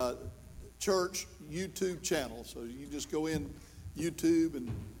church YouTube channel. So you just go in YouTube and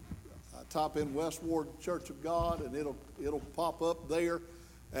type in West Ward Church of God, and it'll pop up there.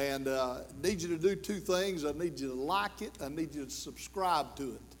 And I need you to do two things. I need you to like it. I need you to subscribe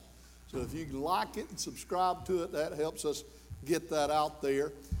to it. So if you like it and subscribe to it, that helps us get that out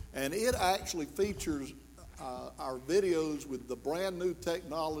there. And it actually features our videos with the brand new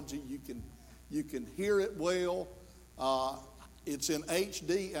technology. You can hear it well. It's in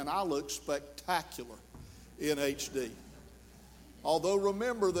HD, and I look spectacular in HD. Although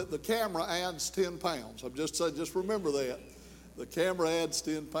remember that the camera adds 10 pounds. I'm just saying, just remember that. The camera adds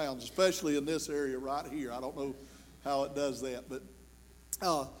 10 pounds, especially in this area right here. I don't know how it does that. But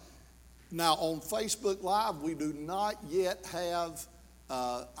now on Facebook Live, we do not yet have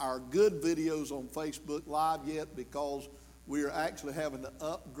our good videos on Facebook Live yet, because we are actually having to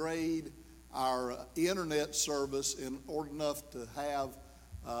upgrade our internet service in order enough to have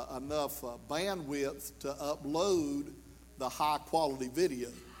enough bandwidth to upload the high quality video.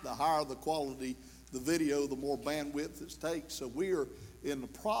 The higher the quality the video, the more bandwidth it takes. So we are in the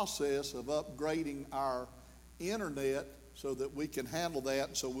process of upgrading our internet so that we can handle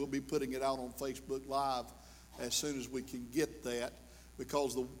that. So we'll be putting it out on Facebook Live as soon as we can get that,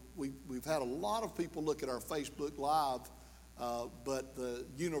 because we've had a lot of people look at our Facebook Live, but the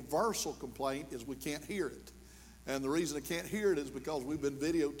universal complaint is we can't hear it. And the reason I can't hear it is because we've been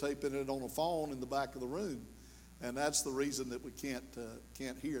videotaping it on a phone in the back of the room. And that's the reason that we can't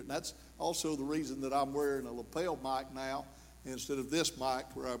hear it. And that's also the reason that I'm wearing a lapel mic now instead of this mic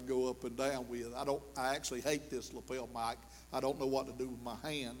where I go up and down with. I actually hate this lapel mic. I don't know what to do with my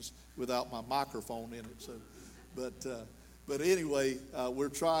hands without my microphone in it. So, but anyway, we're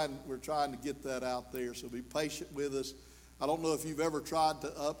trying to get that out there. So be patient with us. I don't know if you've ever tried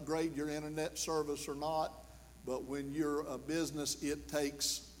to upgrade your internet service or not, but when you're a business, it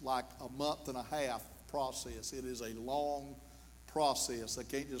takes like a month and a half process. It is a long process. They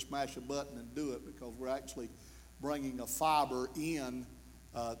can't just mash a button and do it, because we're actually bringing a fiber in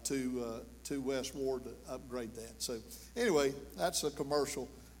to West Ward to upgrade that. So anyway, that's a commercial.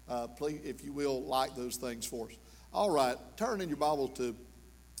 Please, if you will, like those things for us. All right, turn in your Bible to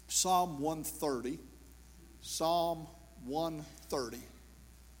Psalm 130. Psalm 130.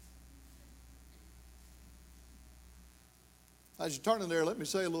 As you turn in there, let me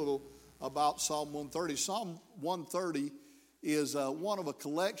say a little about Psalm 130. Psalm 130 is one of a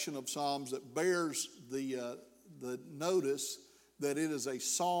collection of psalms that bears the notice that it is a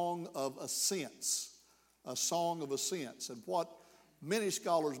song of ascents, a song of ascents. And what many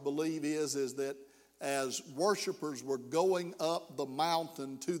scholars believe is that as worshipers were going up the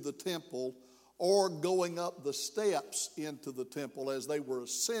mountain to the temple, or going up the steps into the temple, as they were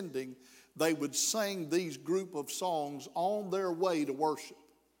ascending, they would sing these group of songs on their way to worship.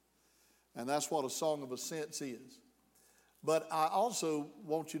 And that's what a song of ascents is. But I also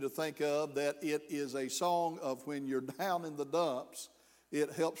want you to think of that it is a song of when you're down in the dumps,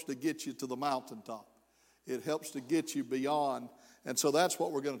 it helps to get you to the mountaintop. It helps to get you beyond. And so that's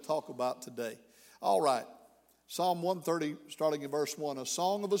what we're going to talk about today. All right. Psalm 130, starting in verse 1, a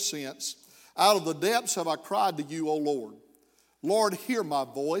song of ascents. Out of the depths have I cried to you, O Lord. Lord, hear my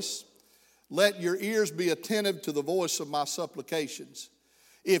voice. Let your ears be attentive to the voice of my supplications.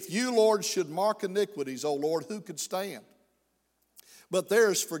 If you, Lord, should mark iniquities, O Lord, who could stand? But there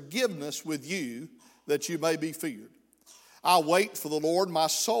is forgiveness with you, that you may be feared. I wait for the Lord, my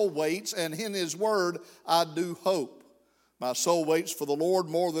soul waits, and in his word I do hope. My soul waits for the Lord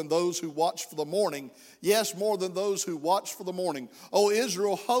more than those who watch for the morning. Yes, more than those who watch for the morning. O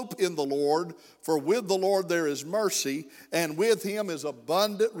Israel, hope in the Lord, for with the Lord there is mercy, and with him is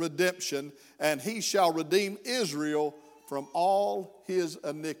abundant redemption, and he shall redeem Israel from all his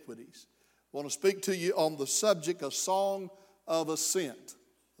iniquities. I want to speak to you on the subject, a song of ascent.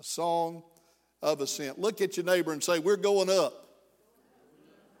 A song of ascent. Look at your neighbor and say, we're going up.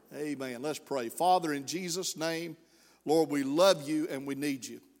 Amen. Let's pray. Father, in Jesus' name, Lord, we love you and we need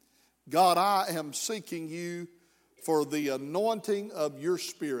you. God, I am seeking you for the anointing of your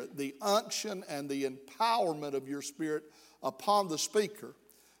Spirit, the unction and the empowerment of your Spirit upon the speaker,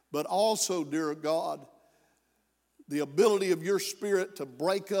 but also, dear God, the ability of your Spirit to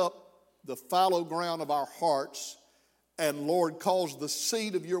break up the fallow ground of our hearts and, Lord, cause the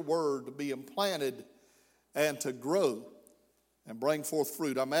seed of your word to be implanted and to grow and bring forth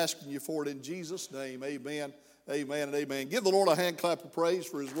fruit. I'm asking you for it in Jesus' name. Amen, amen, and amen. Give the Lord a hand clap of praise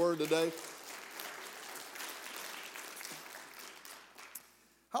for his word today.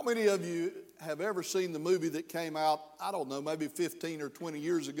 How many of you have ever seen the movie that came out, I don't know, maybe 15 or 20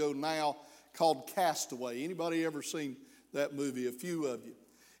 years ago now, called Castaway? Anybody ever seen that movie? A few of you.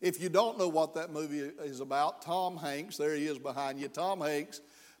 If you don't know what that movie is about, Tom Hanks, there he is behind you. Tom Hanks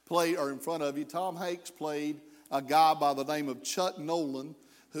played, or in front of you, Tom Hanks played a guy by the name of Chuck Nolan,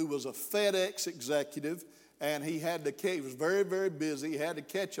 who was a FedEx executive, and he was very, very busy. He had to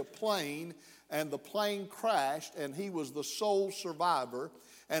catch a plane, and the plane crashed, and he was the sole survivor,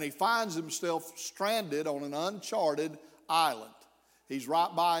 and he finds himself stranded on an uncharted island. He's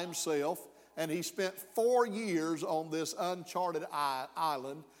right by himself, and he spent 4 years on this uncharted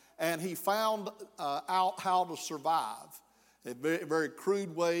island, and he found out how to survive in very, very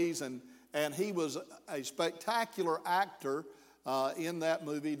crude ways, and he was a spectacular actor in that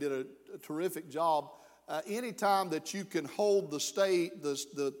movie. He did a terrific job. Anytime that you can hold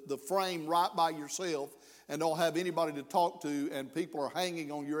the frame right by yourself and don't have anybody to talk to, and people are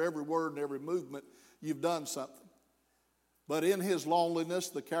hanging on your every word and every movement, you've done something. But in his loneliness,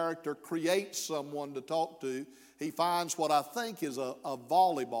 the character creates someone to talk to. He finds what I think is a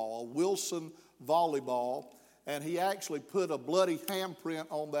volleyball, a Wilson volleyball, and he actually put a bloody handprint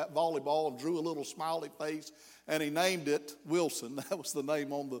on that volleyball and drew a little smiley face, and he named it Wilson. That was the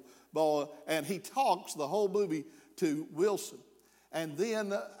name on the ball. And he talks the whole movie to Wilson. And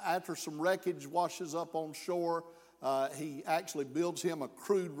then after some wreckage washes up on shore, he actually builds him a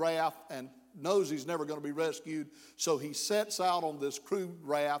crude raft and knows he's never going to be rescued. So he sets out on this crude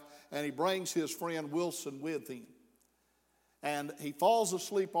raft, and he brings his friend Wilson with him. And he falls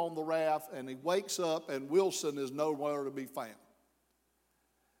asleep on the raft, and he wakes up, and Wilson is nowhere to be found.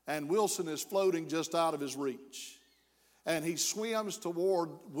 And Wilson is floating just out of his reach. And he swims toward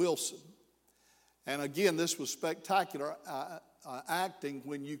Wilson. And again, this was spectacular acting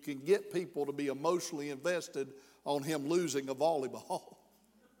when you can get people to be emotionally invested on him losing a volleyball.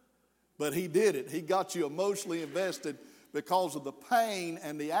 But he did it. He got you emotionally invested because of the pain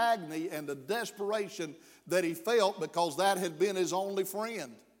and the agony and the desperation that he felt, because that had been his only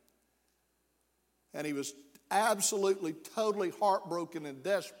friend. And he was absolutely, totally heartbroken and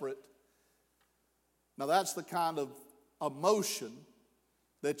desperate. Now that's the kind of emotion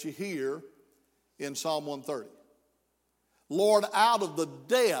that you hear in Psalm 130. Lord, out of the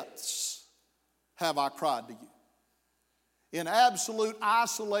depths have I cried to you. In absolute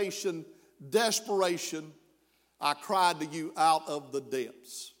isolation, desperation, I cried to you out of the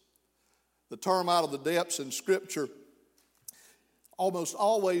depths. The term out of the depths in Scripture almost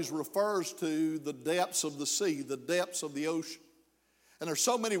always refers to the depths of the sea, the depths of the ocean. And there's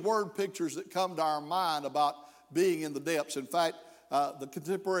so many word pictures that come to our mind about being in the depths. In fact, the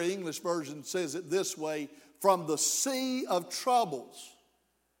Contemporary English Version says it this way: from the sea of troubles,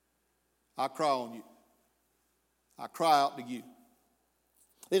 I cry on you. I cry out to you.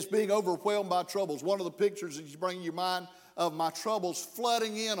 It's being overwhelmed by troubles. One of the pictures that you bring in your mind of my troubles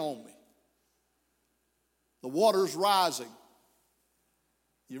flooding in on me. The water's rising.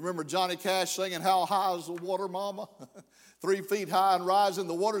 You remember Johnny Cash singing, "How high is the water, mama?" 3 feet high and rising.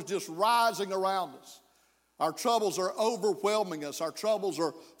 The water's just rising around us. Our troubles are overwhelming us. Our troubles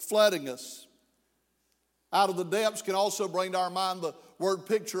are flooding us. Out of the depths can also bring to our mind the word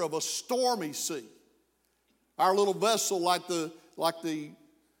picture of a stormy sea. Our little vessel, like the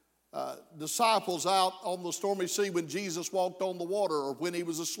disciples out on the stormy sea when Jesus walked on the water, or when he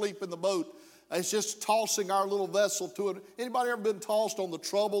was asleep in the boat, it's just tossing our little vessel to it. Anybody ever been tossed on the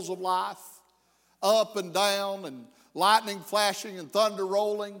troubles of life? Up and down, and lightning flashing and thunder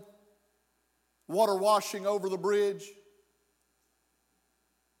rolling, water washing over the bridge.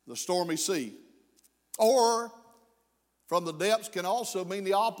 The stormy sea. Or from the depths can also mean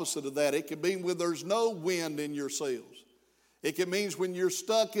the opposite of that. It can mean when there's no wind in your sails. It can mean when you're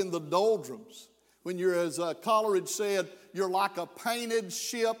stuck in the doldrums. When you're, as Coleridge said, you're like a painted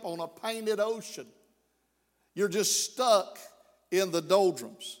ship on a painted ocean. You're just stuck in the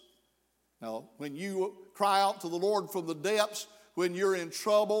doldrums. Now, when you cry out to the Lord from the depths, when you're in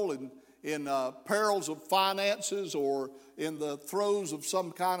trouble and in perils of finances, or in the throes of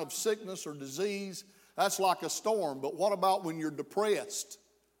some kind of sickness or disease, that's like a storm. But what about when you're depressed?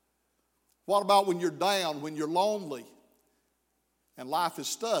 What about when you're down, when you're lonely, and life is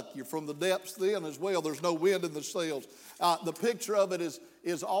stuck? You're from the depths then as well. There's no wind in the sails. The picture of it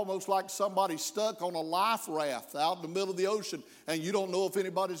is almost like somebody stuck on a life raft out in the middle of the ocean, and you don't know if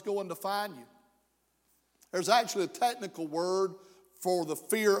anybody's going to find you. There's actually a technical word for the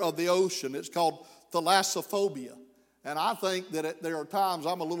fear of the ocean. It's called thalassophobia. And I think that there are times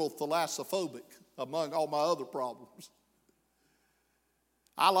I'm a little thalassophobic among all my other problems.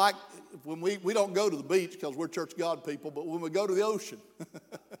 I like, when we don't go to the beach because we're Church of God people, but when we go to the ocean,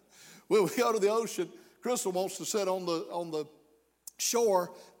 when we go to the ocean, Crystal wants to sit on the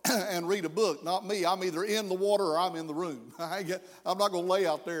shore and read a book. Not me. I'm either in the water or I'm in the room. I'm not going to lay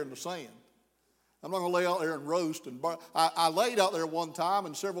out there in the sand. I'm not going to lay out there and roast and burn. I laid out there one time,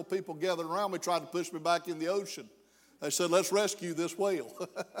 and several people gathered around me tried to push me back in the ocean. They said, let's rescue this whale.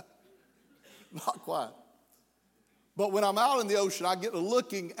 Not quite. But when I'm out in the ocean, I get to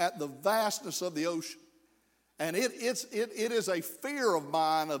looking at the vastness of the ocean. And it is a fear of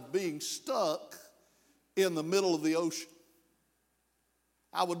mine of being stuck in the middle of the ocean.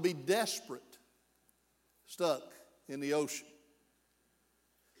 I would be desperate, stuck in the ocean.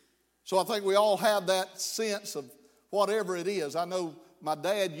 So I think we all have that sense of whatever it is. I know my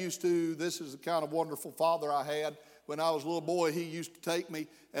dad used to, this is the kind of wonderful father I had. When I was a little boy, he used to take me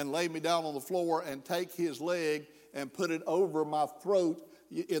and lay me down on the floor and take his leg and put it over my throat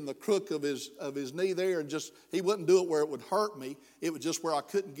in the crook of his knee there, and just, he wouldn't do it where it would hurt me. It was just where I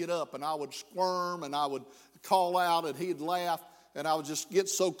couldn't get up, and I would squirm and I would call out and he'd laugh, and I would just get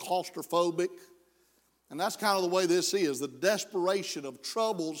so claustrophobic. And that's kind of the way this is, the desperation of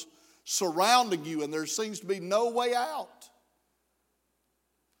troubles surrounding you, and there seems to be no way out.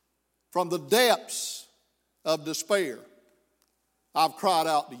 From the depths of despair, I've cried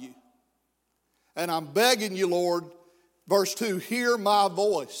out to you. And I'm begging you, Lord, verse 2, hear my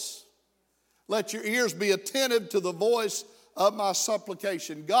voice. Let your ears be attentive to the voice of my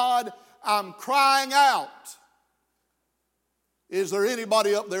supplication. God, I'm crying out. Is there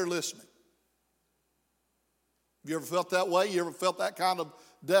anybody up there listening? Have you ever felt that way? You ever felt that kind of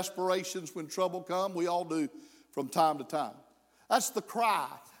desperations when trouble comes? We all do from time to time. That's the cry.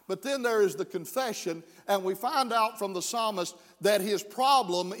 But then there is the confession, and we find out from the psalmist that his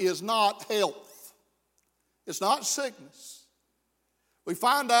problem is not health. It's not sickness. We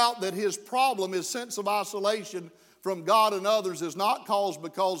find out that his problem, his sense of isolation from God and others, is not caused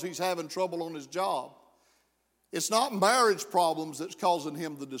because he's having trouble on his job. It's not marriage problems that's causing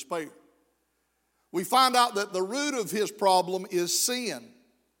him the despair. We find out that the root of his problem is sin.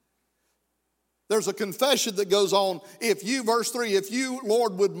 There's a confession that goes on. If you, verse 3, if you,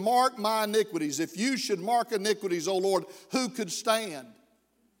 Lord, would mark my iniquities, if you should mark iniquities, O Lord, who could stand?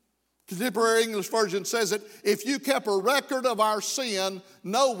 Contemporary English Version says it, if you kept a record of our sin,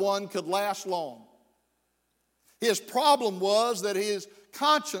 no one could last long. His problem was that his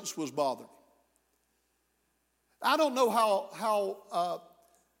conscience was bothered. I don't know how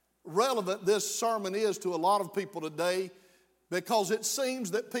relevant this sermon is to a lot of people today, because it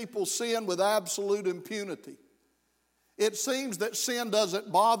seems that people sin with absolute impunity. It seems that sin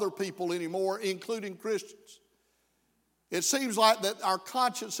doesn't bother people anymore, including Christians. It seems like that our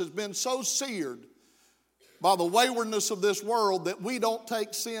conscience has been so seared by the waywardness of this world that we don't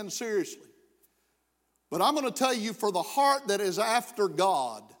take sin seriously. But I'm going to tell you, for the heart that is after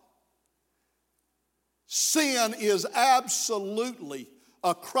God, sin is absolutely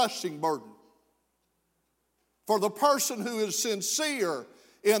a crushing burden. For the person who is sincere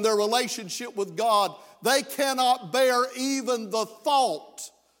in their relationship with God, they cannot bear even the thought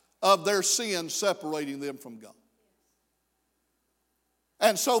of their sin separating them from God.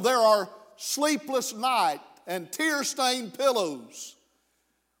 And so there are sleepless nights and tear-stained pillows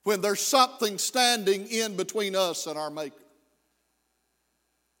when there's something standing in between us and our Maker.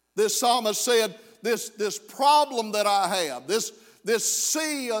 This psalmist said, this problem that I have, this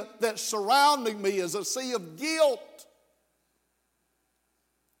sea that's surrounding me is a sea of guilt.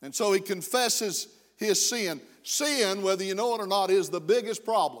 And so he confesses his sin. Sin, whether you know it or not, is the biggest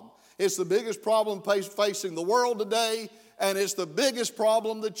problem. It's the biggest problem facing the world today, and it's the biggest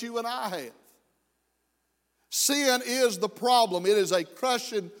problem that you and I have. Sin is the problem. It is a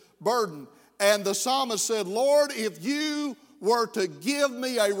crushing burden. And the psalmist said, Lord, if you were to give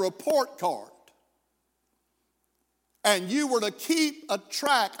me a report card, and you were to keep a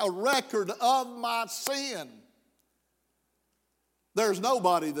record of my sin, there's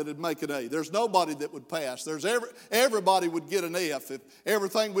nobody that would make an A. There's nobody that would pass. Everybody would get an F. If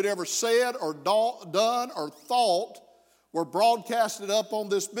everything we'd ever said or done or thought were broadcasted up on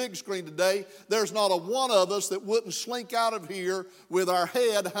this big screen today, there's not a one of us that wouldn't slink out of here with our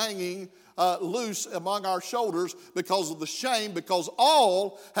head hanging loose among our shoulders because of the shame, because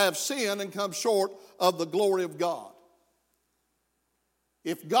all have sinned and come short of the glory of God.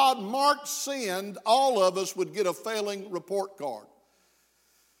 If God marked sin, all of us would get a failing report card.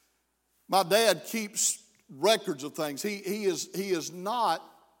 My dad keeps records of things. He's not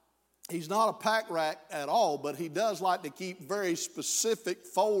a pack rat at all, but he does like to keep very specific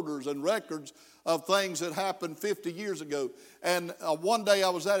folders and records of things that happened 50 years ago. And one day I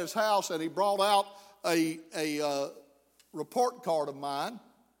was at his house, and he brought out a report card of mine,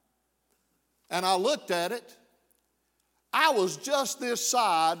 and I looked at it. I was just this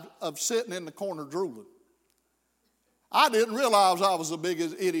side of sitting in the corner drooling. I didn't realize I was as big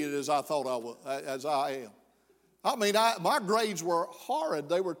an idiot as I thought I was, as I am. I mean, my grades were horrid.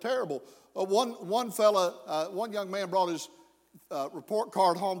 They were terrible. One young man brought his report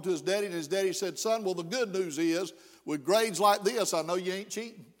card home to his daddy, and his daddy said, "Son, well, the good news is, with grades like this, I know you ain't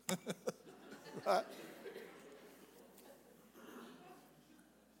cheating." Right?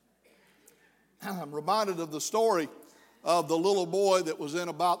 I'm reminded of the story of the little boy that was in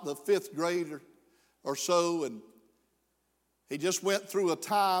about the 5th grade or so, and he just went through a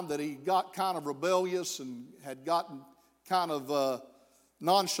time that he got kind of rebellious and had gotten kind of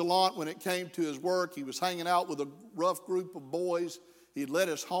nonchalant when it came to his work. He was hanging out with a rough group of boys. He'd let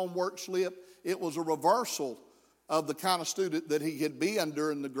his homework slip. It was a reversal of the kind of student that he had been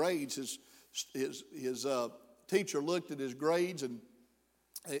during the grades. His teacher looked at his grades and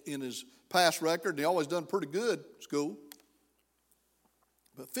in his past record, and he always done pretty good at school.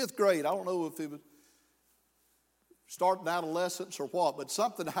 But 5th grade, I don't know if he was starting adolescence or what, but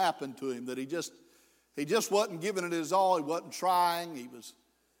something happened to him that he just wasn't giving it his all. He wasn't trying.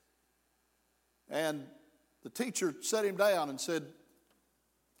 And the teacher set him down and said,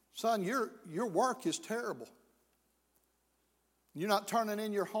 "Son, your work is terrible. You're not turning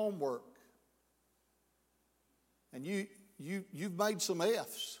in your homework. And you've made some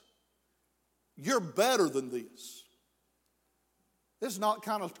F's. You're better than this. This is not the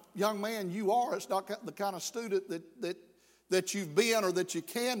kind of young man you are. It's not the kind of student that you've been or that you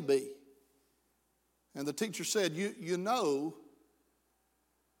can be." And the teacher said, you know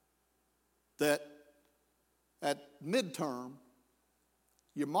that at midterm,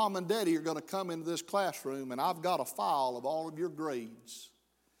 your mom and daddy are going to come into this classroom, and I've got a file of all of your grades.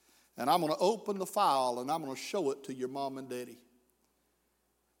 And I'm going to open the file, and I'm going to show it to your mom and daddy.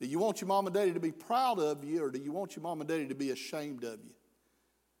 Do you want your mom and daddy to be proud of you, or do you want your mom and daddy to be ashamed of you?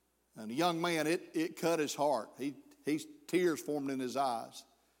 And the young man, it cut his heart. Tears formed in his eyes.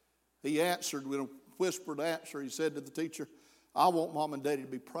 He answered with a whispered answer. He said to the teacher, "I want mom and daddy to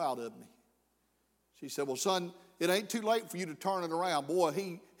be proud of me." She said, "Well, son, it ain't too late for you to turn it around."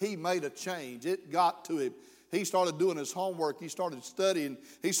 Boy, he made a change. It got to him. He started doing his homework. He started studying.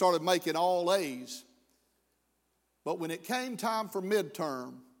 He started making all A's. But when it came time for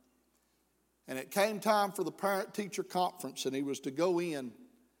midterm, and it came time for the parent-teacher conference, and he was to go in,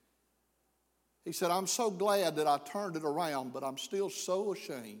 he said, "I'm so glad that I turned it around, but I'm still so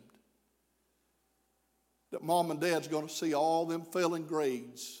ashamed that mom and dad's going to see all them failing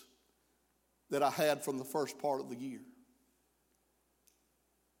grades that I had from the first part of the year."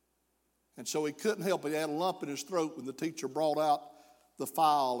 And so he couldn't help it. He had a lump in his throat when the teacher brought out the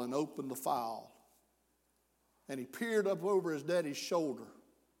file and opened the file. And he peered up over his daddy's shoulder,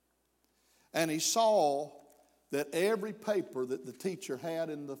 and he saw that every paper that the teacher had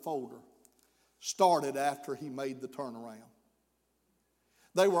in the folder started after he made the turnaround.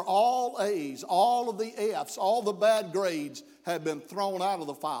 They were all A's, all of the F's, all the bad grades had been thrown out of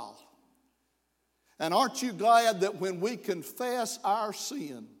the file. And aren't you glad that when we confess our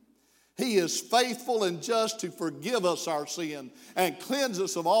sin, He is faithful and just to forgive us our sin and cleanse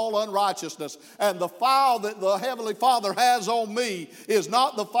us of all unrighteousness. And the file that the Heavenly Father has on me is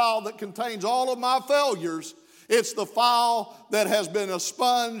not the file that contains all of my failures. It's the file that has been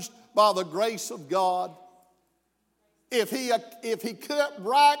expunged by the grace of God. If he kept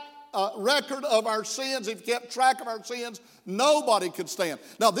record of our sins, if he kept track of our sins, nobody could stand.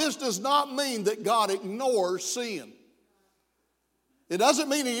 Now, this does not mean that God ignores sin. It doesn't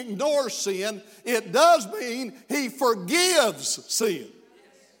mean He ignores sin. It does mean He forgives sin.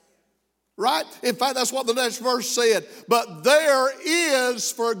 Right? In fact, that's what the next verse said. But there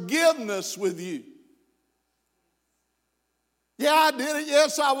is forgiveness with you. Yeah, I did it.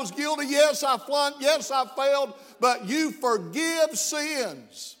 Yes, I was guilty. Yes, I flunked. Yes, I failed. But you forgive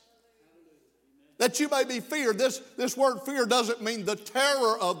sins, that you may be feared. This word fear doesn't mean the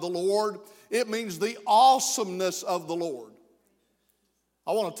terror of the Lord. It means the awesomeness of the Lord.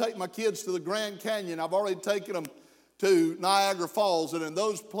 I want to take my kids to the Grand Canyon. I've already taken them to Niagara Falls. And in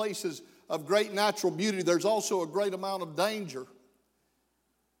those places of great natural beauty, there's also a great amount of danger.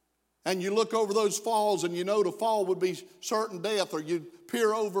 And you look over those falls and you know to fall would be certain death. Or you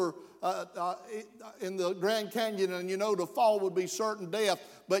peer over in the Grand Canyon and you know to fall would be certain death.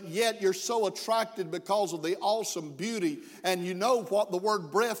 But yet you're so attracted because of the awesome beauty. And you know what the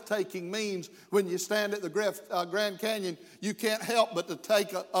word breathtaking means when you stand at the Grand Canyon. You can't help but to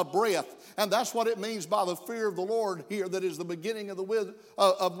take a breath. And that's what it means by the fear of the Lord here, that is the beginning of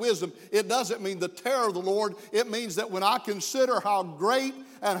wisdom. It doesn't mean the terror of the Lord. It means that when I consider how great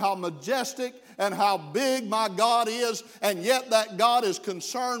and how majestic and how big my God is, and yet that God is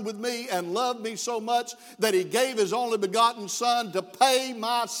concerned with me and loved me so much that He gave His only begotten Son to pay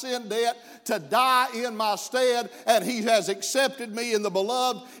my sin debt, to die in my stead, and He has accepted me in the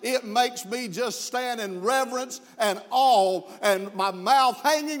beloved. It makes me just stand in reverence and awe and my mouth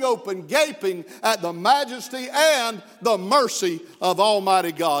hanging open, gaping at the majesty and the mercy of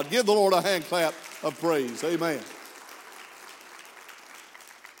Almighty God. Give the Lord a hand clap of praise. Amen.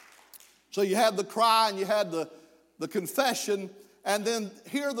 So you had the cry and you had the confession, and then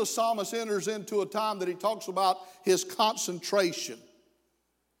here the psalmist enters into a time that he talks about his concentration,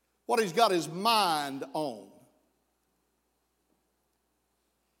 what he's got his mind on.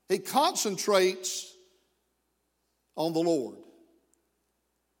 He concentrates on the Lord.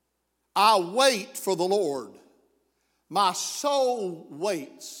 I wait for the Lord. My soul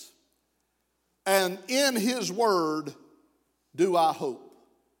waits, and in His word do I hope.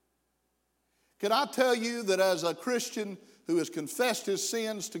 Can I tell you that as a Christian who has confessed his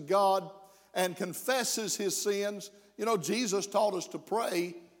sins to God and confesses his sins, you know, Jesus taught us to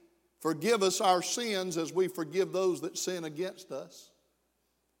pray, forgive us our sins as we forgive those that sin against us.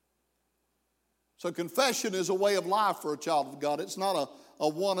 So confession is a way of life for a child of God. It's not a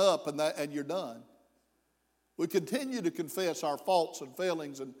one-up and you're done. We continue to confess our faults and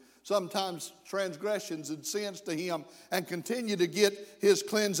failings and sometimes transgressions and sins to Him and continue to get His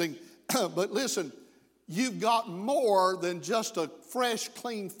cleansing. But listen, you've got more than just a fresh,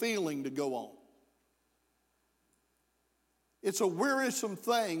 clean feeling to go on. It's a wearisome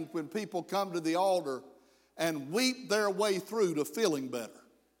thing when people come to the altar and weep their way through to feeling better.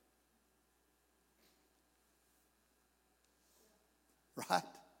 Right?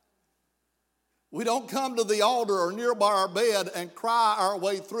 We don't come to the altar or nearby our bed and cry our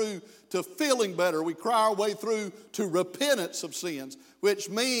way through to feeling better. We cry our way through to repentance of sins, which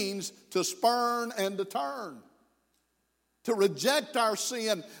means to spurn and to turn. To reject our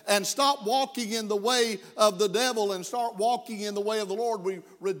sin and stop walking in the way of the devil and start walking in the way of the Lord. We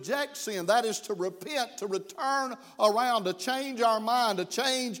reject sin. That is to repent, to return around, to change our mind, to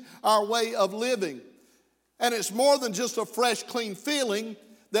change our way of living. And it's more than just a fresh, clean feeling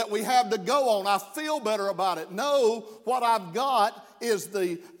that we have to go on. I feel better about it. No, what I've got is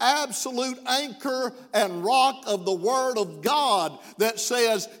the absolute anchor and rock of the Word of God that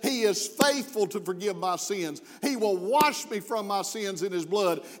says He is faithful to forgive my sins. He will wash me from my sins in His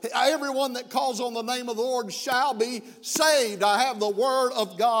blood. Everyone that calls on the name of the Lord shall be saved. I have the Word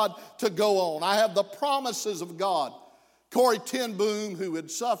of God to go on. I have the promises of God. Corrie ten Boom, who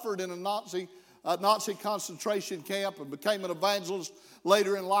had suffered in a Nazi concentration camp and became an evangelist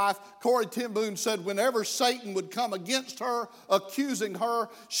later in life, Corrie ten Boom said whenever Satan would come against her, accusing her,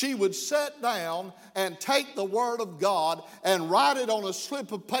 she would sit down and take the Word of God and write it on a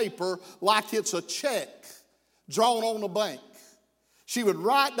slip of paper like it's a check drawn on a bank. She would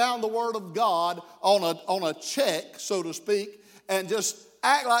write down the Word of God on a check, so to speak, and just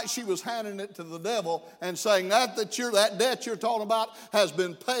act like she was handing it to the devil and saying that debt you're talking about has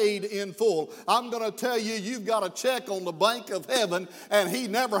been paid in full. I'm going to tell you, you've got a check on the bank of heaven, and He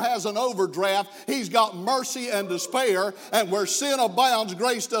never has an overdraft. He's got mercy and to spare, and where sin abounds,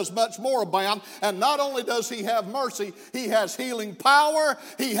 grace does much more abound. And not only does He have mercy, He has healing power.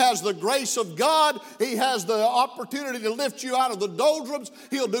 He has the grace of God. He has the opportunity to lift you out of the doldrums.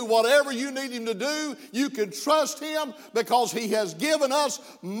 He'll do whatever you need Him to do. You can trust Him because He has given us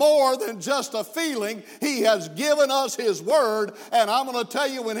more than just a feeling. He has given us His Word, and I'm going to tell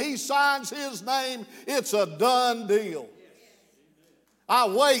you, when He signs His name, it's a done deal. I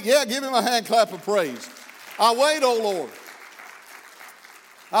wait. Yeah, give Him a hand clap of praise. I wait, oh Lord.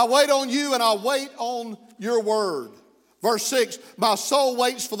 I wait on You, and I wait on Your Word. Verse 6, my soul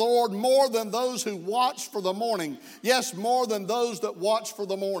waits for the Lord more than those who watch for the morning. Yes, more than those that watch for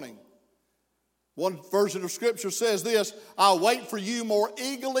the morning. One version of Scripture says this, I wait for You more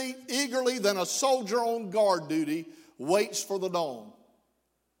eagerly than a soldier on guard duty waits for the dawn.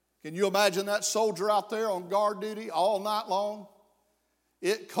 Can you imagine that soldier out there on guard duty all night long?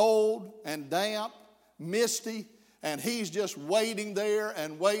 It cold and damp, misty, and he's just waiting there,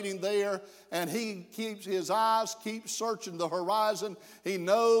 and he keeps his eyes keep searching the horizon. He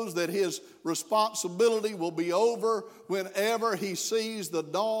knows that his responsibility will be over whenever he sees the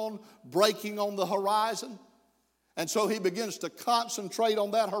dawn breaking on the horizon. And so he begins to concentrate on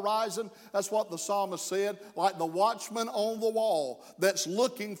that horizon. That's what the psalmist said, like the watchman on the wall that's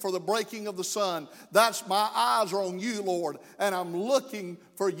looking for the breaking of the sun. That's my eyes are on You, Lord, and I'm looking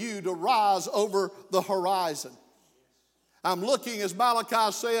for You to rise over the horizon. I'm looking, as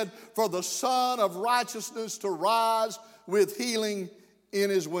Malachi said, for the Son of righteousness to rise with healing in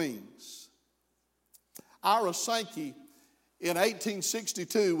his wings. Ira Sankey in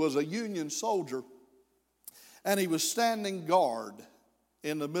 1862 was a Union soldier, and he was standing guard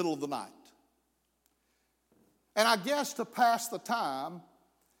in the middle of the night. And I guess to pass the time,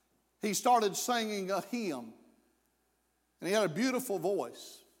 he started singing a hymn. And he had a beautiful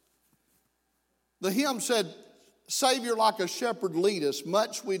voice. The hymn said, Savior, like a shepherd lead us,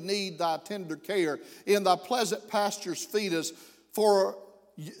 much we need thy tender care. In thy pleasant pastures feed us, for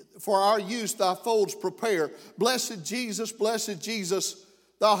our use thy folds prepare. Blessed Jesus,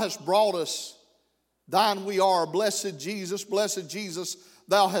 thou hast brought us, thine we are. Blessed Jesus,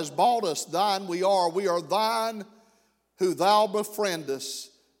 thou hast bought us, thine we are thine, who thou befriendest,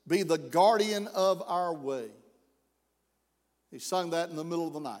 be the guardian of our way. He sung that in the middle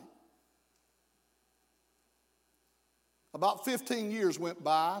of the night. About 15 years went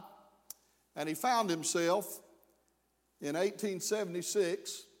by, and he found himself in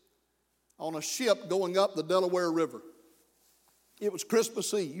 1876 on a ship going up the Delaware River. It was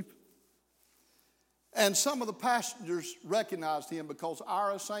Christmas Eve, and some of the passengers recognized him because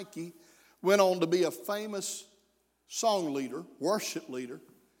Ira Sankey went on to be a famous song leader, worship leader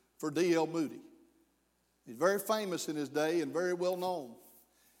for D.L. Moody. He's very famous in his day and very well known.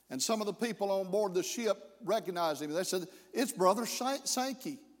 And some of the people on board the ship recognized him. They said, it's Brother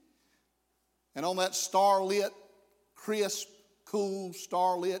Sankey. And on that starlit, crisp, cool,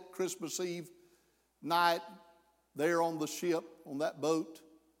 starlit Christmas Eve night, there on the ship, on that boat,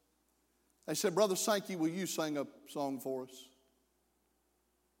 they said, Brother Sankey, will you sing a song for us?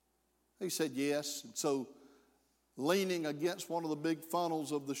 He said, yes. And so, leaning against one of the big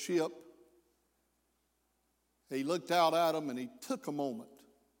funnels of the ship, he looked out at him and he took a moment.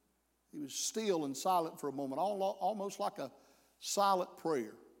 He was still and silent for a moment, almost like a silent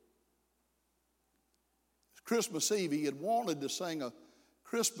prayer. Christmas Eve, he had wanted to sing a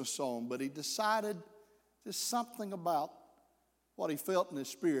Christmas song, but he decided just something about what he felt in his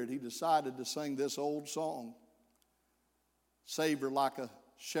spirit. He decided to sing this old song, Savior, like a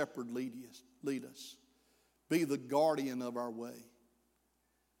shepherd lead us. Be the guardian of our way.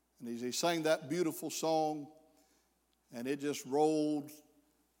 And as he sang that beautiful song, and it just rolled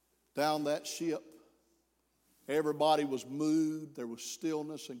down that ship, everybody was moved. There was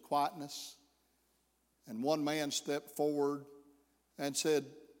stillness and quietness. And one man stepped forward and said,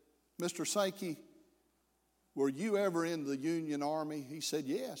 Mr. Sankey, were you ever in the Union Army? He said,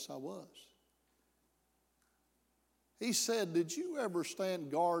 yes, I was. He said, did you ever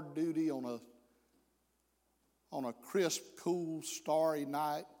stand guard duty on a crisp, cool, starry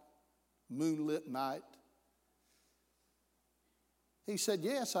night, moonlit night? He said,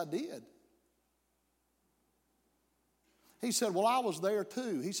 yes, I did. He said, well, I was there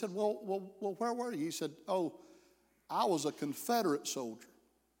too. He said, well, where were you? He said, oh, I was a Confederate soldier.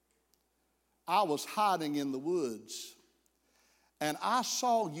 I was hiding in the woods, and I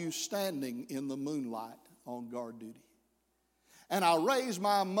saw you standing in the moonlight on guard duty. And I raised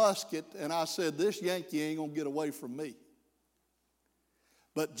my musket, and I said, this Yankee ain't going to get away from me.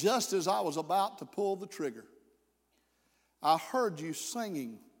 But just as I was about to pull the trigger, I heard you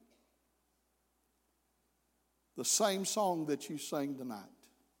singing the same song that you sang tonight.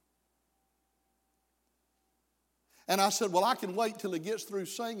 And I said, well, I can wait till he gets through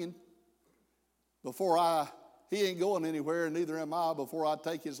singing he ain't going anywhere, and neither am I, before I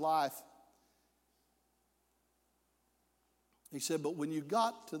take his life. He said, but when you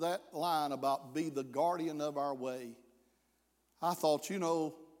got to that line about be the guardian of our way, I thought,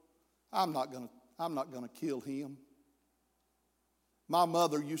 I'm not going to kill him. My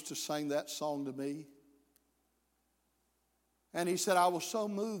mother used to sing that song to me. And he said, I was so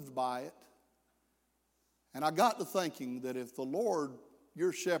moved by it. And I got to thinking that if the Lord,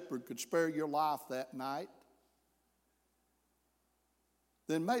 your shepherd, could spare your life that night,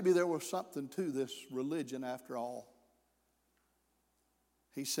 then maybe there was something to this religion after all.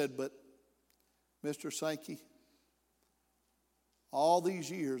 He said, but Mr. Sankey, all these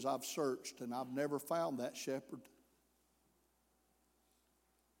years I've searched and I've never found that shepherd.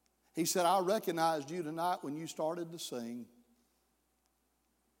 He said, I recognized you tonight when you started to sing.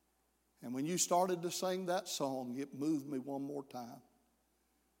 And when you started to sing that song, it moved me one more time.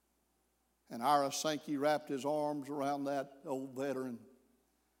 And Ira Sankey wrapped his arms around that old veteran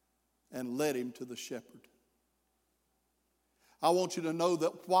and led him to the shepherd. I want you to know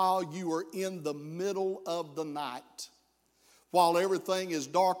that while you are in the middle of the night, while everything is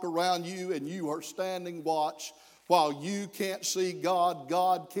dark around you and you are standing watch, while you can't see God,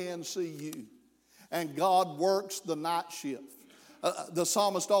 God can see you. And God works the night shift. The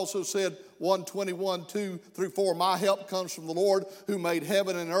psalmist also said, 121, 2 through 4, my help comes from the Lord who made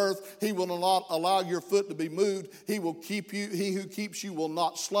heaven and earth. He will not allow your foot to be moved. He will keep you. He who keeps you will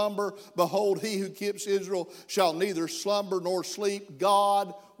not slumber. Behold, he who keeps Israel shall neither slumber nor sleep.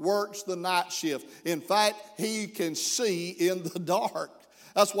 God works the night shift. In fact, he can see in the dark.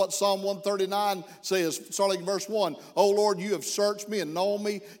 That's what Psalm 139 says, starting in verse 1. O Lord, you have searched me and known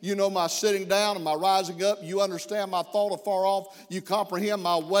me. You know my sitting down and my rising up. You understand my thought afar off. You comprehend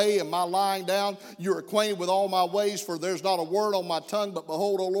my way and my lying down. You're acquainted with all my ways, for there's not a word on my tongue. But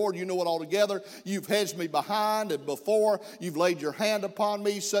behold, O Lord, you know it altogether. You've hedged me behind and before. You've laid your hand upon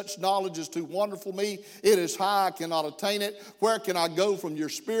me. Such knowledge is too wonderful for me. It is high, I cannot attain it. Where can I go from your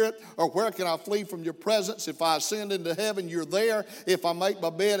spirit? Or where can I flee from your presence? If I ascend into heaven, you're there. If I make my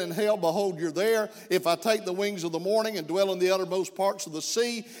bed in hell, behold, you're there. If I take the wings of the morning and dwell in the uttermost parts of the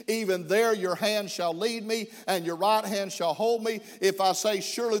sea, even there your hand shall lead me, and your right hand shall hold me. If I say,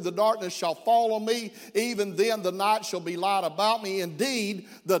 surely the darkness shall fall on me, even then the night shall be light about me. Indeed,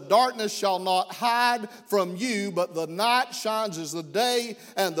 the darkness shall not hide from you, but the night shines as the day,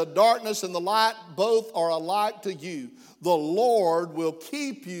 and the darkness and the light both are alike to you. The Lord will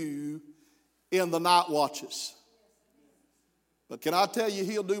keep you in the night watches. But can I tell you,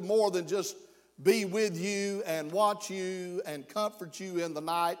 he'll do more than just be with you and watch you and comfort you in the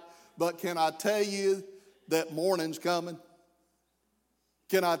night. But can I tell you that morning's coming?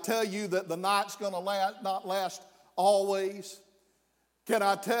 Can I tell you that the night's going to not last always? Can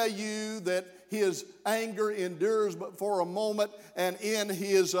I tell you that his anger endures but for a moment, and in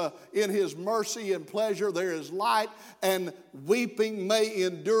his mercy and pleasure there is light, and weeping may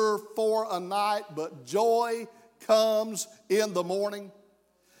endure for a night, but joy comes in the morning?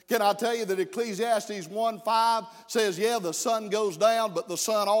 Can I tell you that Ecclesiastes 1:5 says, yeah, the sun goes down, but the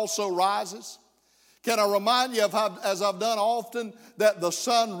sun also rises? Can I remind you, as I've done often, that the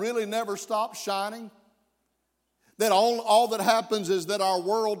sun really never stops shining? That all that happens is that our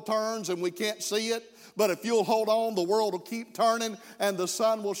world turns and we can't see it, but if you'll hold on, the world will keep turning and the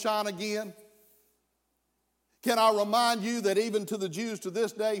sun will shine again. Can I remind you that even to the Jews to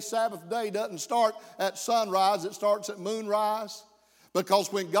this day, Sabbath day doesn't start at sunrise, it starts at moonrise?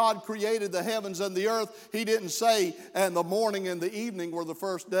 Because when God created the heavens and the earth, he didn't say, and the morning and the evening were the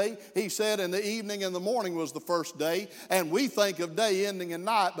first day. He said, and the evening and the morning was the first day. And we think of day ending in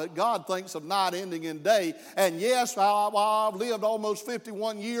night, but God thinks of night ending in day. And yes, I've lived almost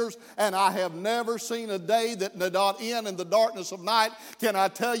 51 years, and I have never seen a day that did not end in the darkness of night. Can I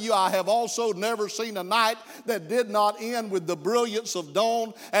tell you, I have also never seen a night that did not end with the brilliance of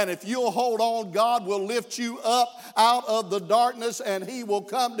dawn. And if you'll hold on, God will lift you up out of the darkness, and he will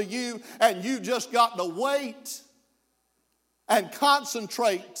come to you, and you just got to wait and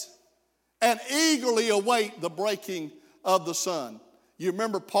concentrate and eagerly await the breaking of the sun. You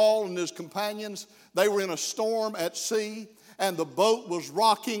remember Paul and his companions? They were in a storm at sea, and the boat was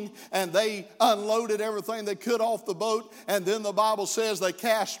rocking, and they unloaded everything they could off the boat. And then the Bible says they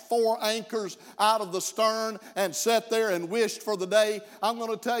cast 4 anchors out of the stern and sat there and wished for the day. I'm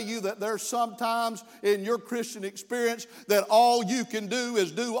going to tell you that there's sometimes in your Christian experience that all you can do is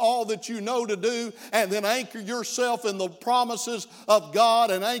do all that you know to do, and then anchor yourself in the promises of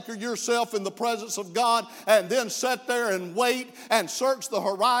God and anchor yourself in the presence of God, and then sit there and wait and search the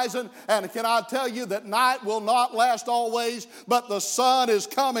horizon. And can I tell you that night will not last always, but the sun is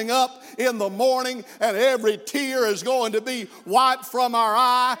coming up in the morning, and every tear is going to be wiped from our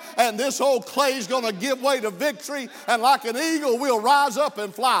eye, and this old clay is going to give way to victory, and like an eagle we'll rise up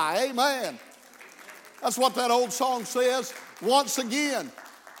and fly. Amen. That's what that old song says. Once again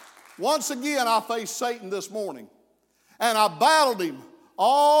I faced Satan this morning, and I battled him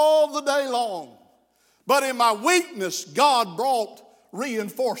all the day long, but in my weakness God brought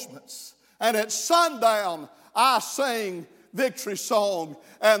reinforcements, and at sundown I sang victory song,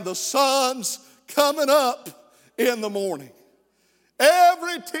 and the sun's coming up in the morning.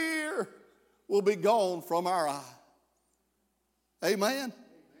 Every tear will be gone from our eye. Amen.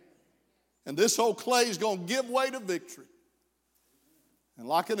 And this old clay is going to give way to victory. And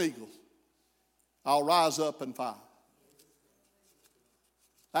like an eagle, I'll rise up and fly.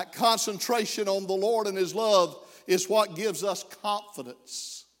 That concentration on the Lord and his love is what gives us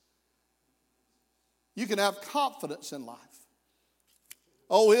confidence. You can have confidence in life.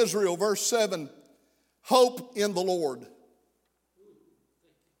 O Israel, verse 7, hope in the Lord.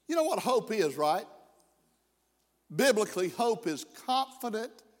 You know what hope is, right? Biblically, hope is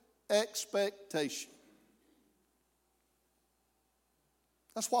confident expectation.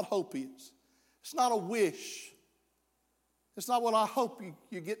 That's what hope is. It's not a wish. It's not, well, I hope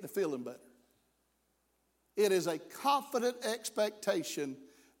you get to feeling better. It is a confident expectation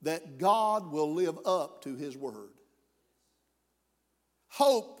that God will live up to His word.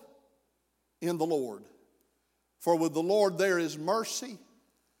 Hope in the Lord. For with the Lord there is mercy,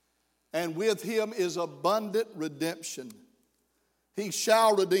 and with Him is abundant redemption. He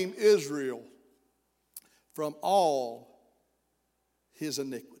shall redeem Israel from all his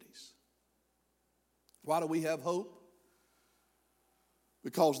iniquities. Why do we have hope?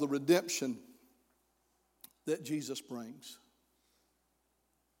 Because the redemption that Jesus brings.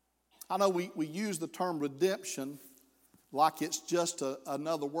 I know we use the term redemption like it's just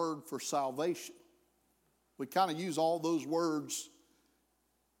another word for salvation. We kind of use all those words,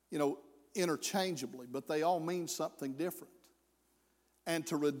 interchangeably, but they all mean something different. And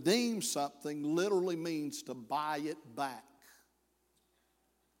to redeem something literally means to buy it back.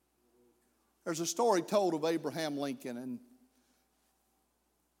 There's a story told of Abraham Lincoln, and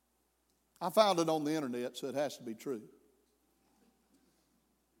I found it on the internet, so it has to be true.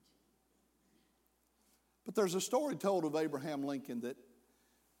 But there's a story told of Abraham Lincoln that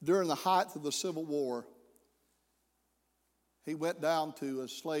during the height of the Civil War, he went down to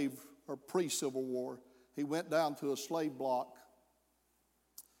pre-Civil War, he went down to a slave block,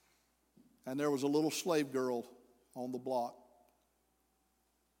 and there was a little slave girl on the block,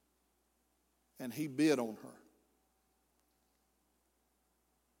 and he bid on her.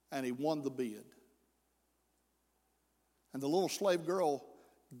 And he won the bid. And the little slave girl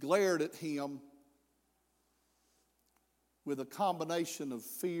glared at him with a combination of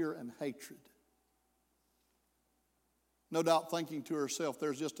fear and hatred. No doubt thinking to herself,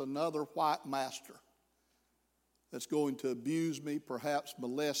 there's just another white master that's going to abuse me, perhaps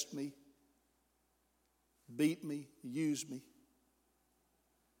molest me, beat me, use me.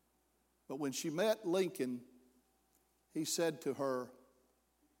 But when she met Lincoln, he said to her,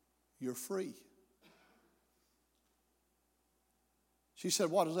 "You're free." She said,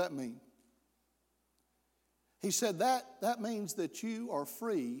 "What does that mean?" He said, that means that you are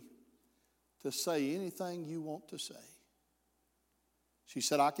free to say anything you want to say. She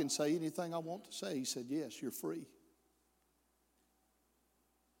said, "I can say anything I want to say." He said, "Yes, you're free."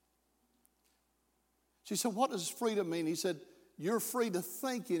 She said, "What does freedom mean?" He said, "You're free to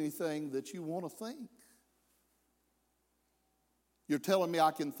think anything that you want to think." "You're telling me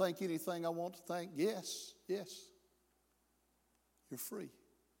I can think anything I want to think?" Yes. You're free.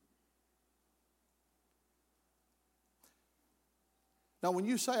 Now, when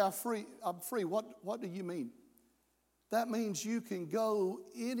you say I'm free, what do you mean? That means you can go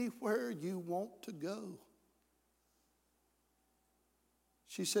anywhere you want to go.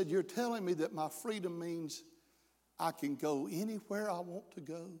 She said, "You're telling me that my freedom means I can go anywhere I want to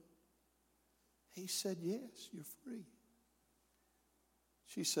go?" He said, "Yes, you're free."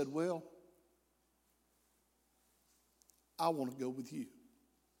 She said, "Well, I want to go with you."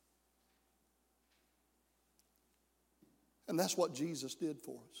 And that's what Jesus did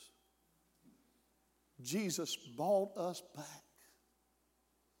for us. Jesus bought us back.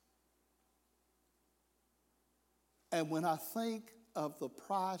 And when I think of the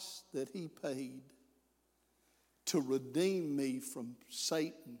price that He paid to redeem me from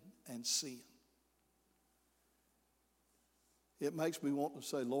Satan and sin, it makes me want to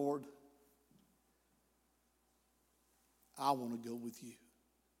say, "Lord, I want to go with you."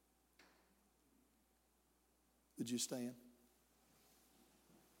 Would you stand?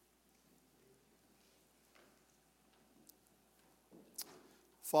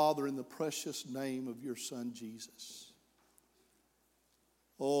 Father, in the precious name of your Son, Jesus,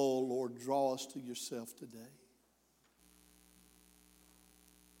 oh, Lord, draw us to yourself today.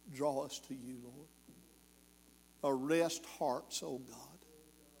 Draw us to you, Lord. Arrest hearts, oh God.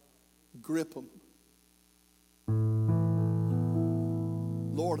 Grip them.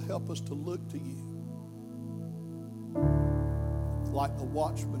 Lord, help us to look to you like the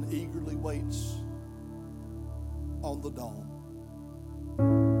watchman eagerly waits on the dawn.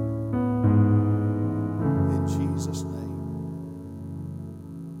 In Jesus' name.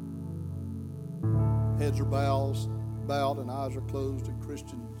 Heads are bowed and eyes are closed, and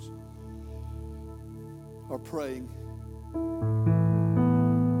Christians are praying.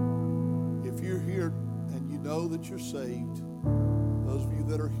 If you're here and you know that you're saved, those of you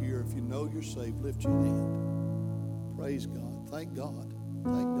that are here, if you know you're saved, lift your hand. Praise God. Thank God.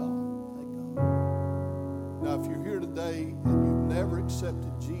 Thank God. Thank God. Now, if you're here today and you've never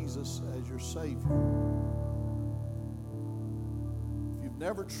accepted Jesus as your Savior, if you've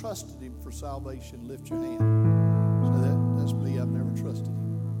never trusted Him for salvation, lift your hand. Say, that's me. I've never trusted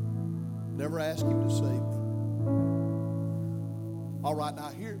Him. Never asked Him to save me. All right, now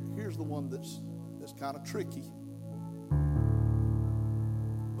here's the one that's that's kind of tricky.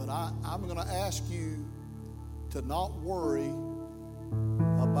 But I'm going to ask you to not worry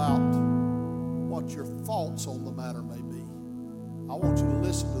about what your thoughts on the matter may be. I want you to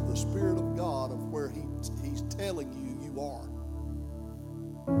listen to the Spirit of God of where He's telling you you are.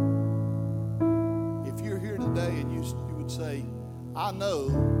 If you're here today and you would say, I know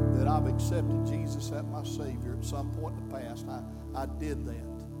that I've accepted Jesus as my Savior at some point in the past. I did that.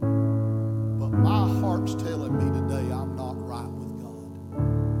 But my heart's telling me today I'm not right with God.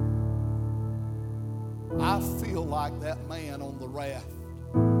 I feel like that man on the raft.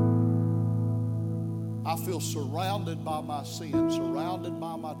 I feel surrounded by my sin, surrounded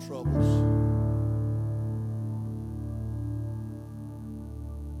by my troubles.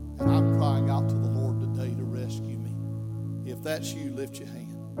 And I'm crying out to the Lord today to rescue me. If that's you, lift your hand.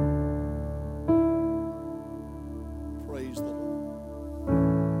 Praise the Lord.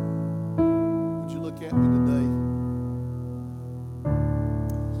 Would you look at me today?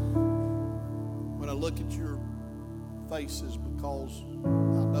 When I look at your faces, because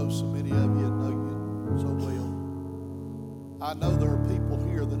I know so many of you know you so well, I know there are people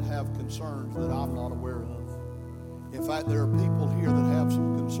here that have concerns that I'm not aware of. In fact, there are people here that have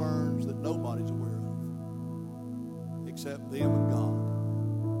some concerns that nobody's aware of, except them and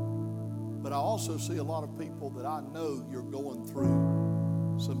God. But I also see a lot of people that I know you're going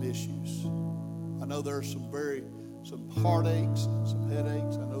through some issues. I know there are some heartaches and some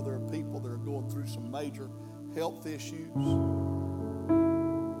headaches. I know there are people that are going through some major health issues.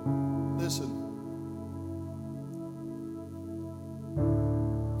 Listen,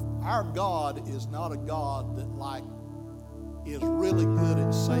 our God is not a God that is really good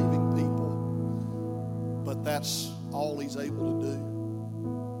at saving people, but that's all He's able to do.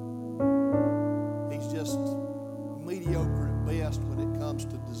 He's just mediocre at best when it comes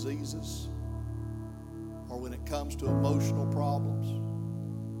to diseases, or when it comes to emotional problems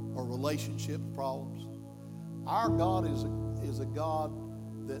or relationship problems. Our God is a God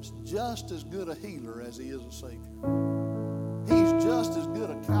that's just as good a healer as He is a Savior. He's just as good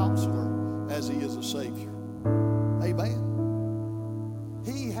a counselor as He is a Savior. Amen.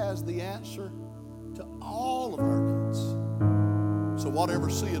 He has the answer to all of our needs. So whatever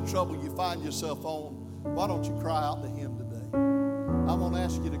sea of trouble you find yourself on, why don't you cry out to Him today? I'm going to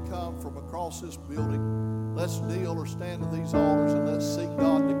ask you to come from across this building. Let's kneel or stand at these altars and let's seek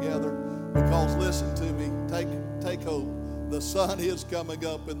God together. Because listen to me, take hope. The sun is coming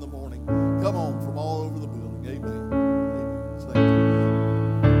up in the morning. Come on from all over the building. Amen.